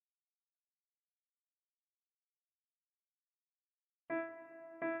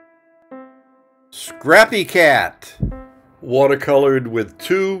Scrappy Kat, watercolored with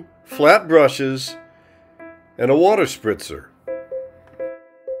 2 flat brushes and a water spritzer.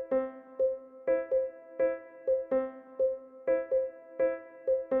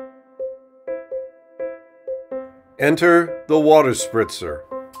 Enter the water spritzer.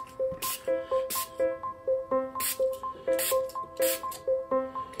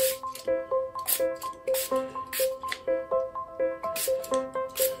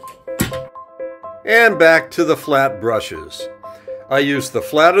 And back to the flat brushes. I use the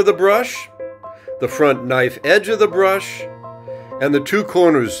flat of the brush, the front knife edge of the brush, and the 2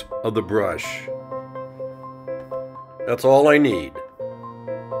 corners of the brush. That's all I need.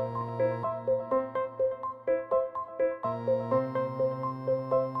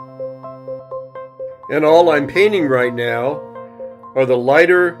 And all I'm painting right now are the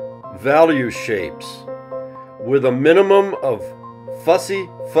lighter value shapes with a minimum of fussy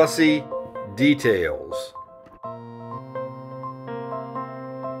details.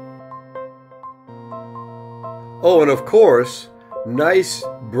 Oh, and of course, nice,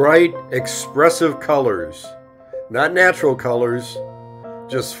 bright, expressive colors. Not natural colors,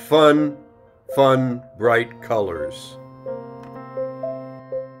 just fun, bright colors.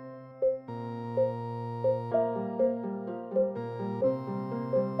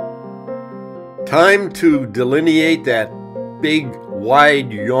 Time to delineate that big,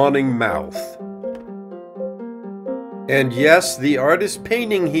 wide, yawning mouth. And yes, the artist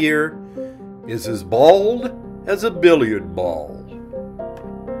painting here is as bald as a billiard ball.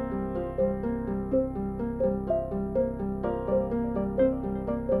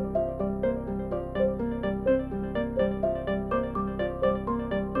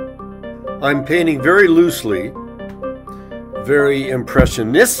 I'm painting very loosely, very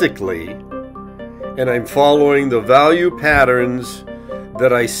impressionistically, and I'm following the value patterns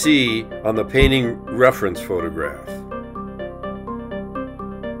that I see on the painting reference photograph.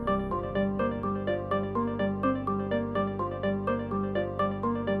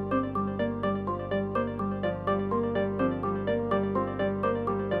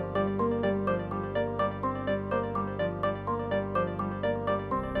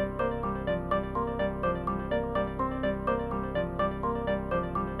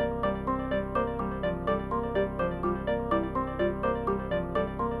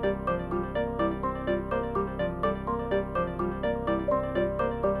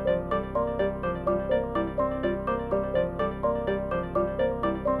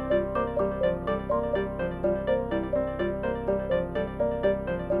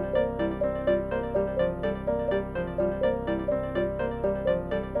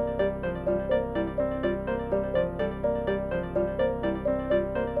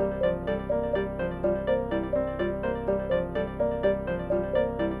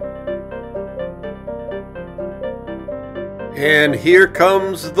 And here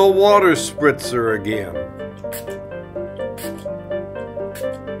comes the water spritzer again.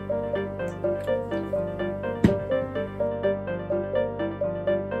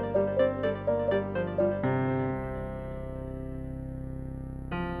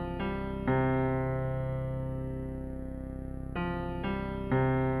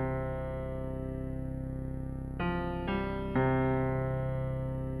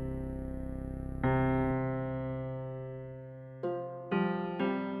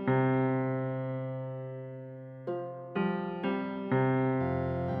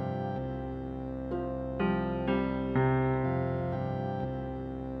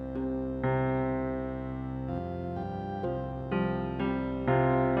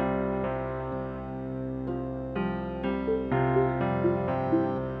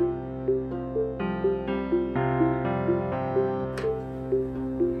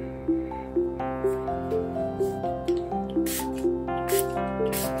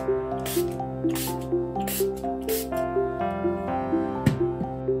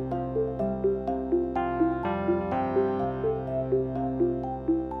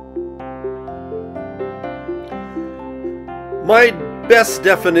 My best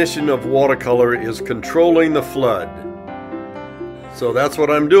definition of watercolor is controlling the flood. So that's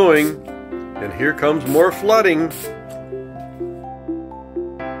what I'm doing, and here comes more flooding.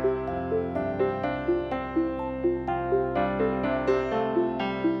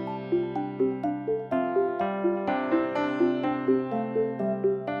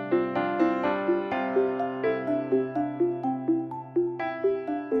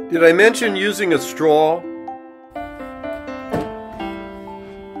 Did I mention using a straw?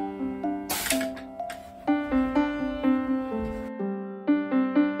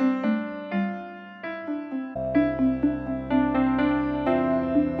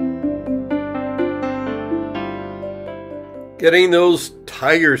 getting those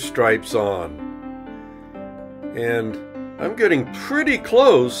tiger stripes on. And I'm getting pretty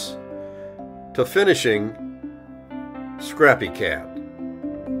close to finishing Scrappy Kat.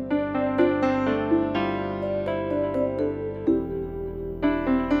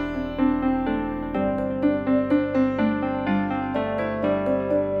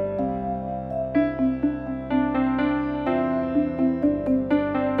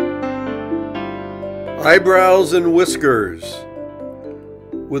 Eyebrows and whiskers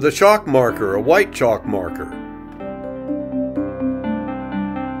with a chalk marker, a white chalk marker.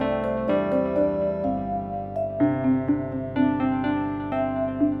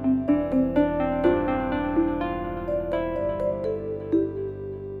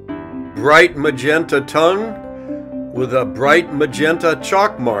 Bright magenta tongue with a bright magenta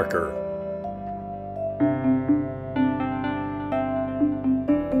chalk marker.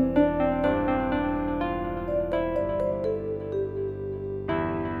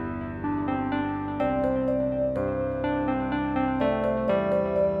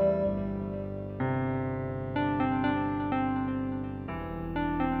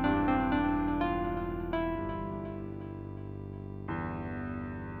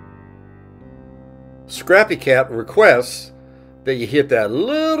 Scrappy Kat requests that you hit that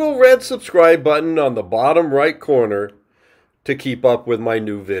little red subscribe button on the bottom right corner to keep up with my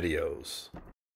new videos.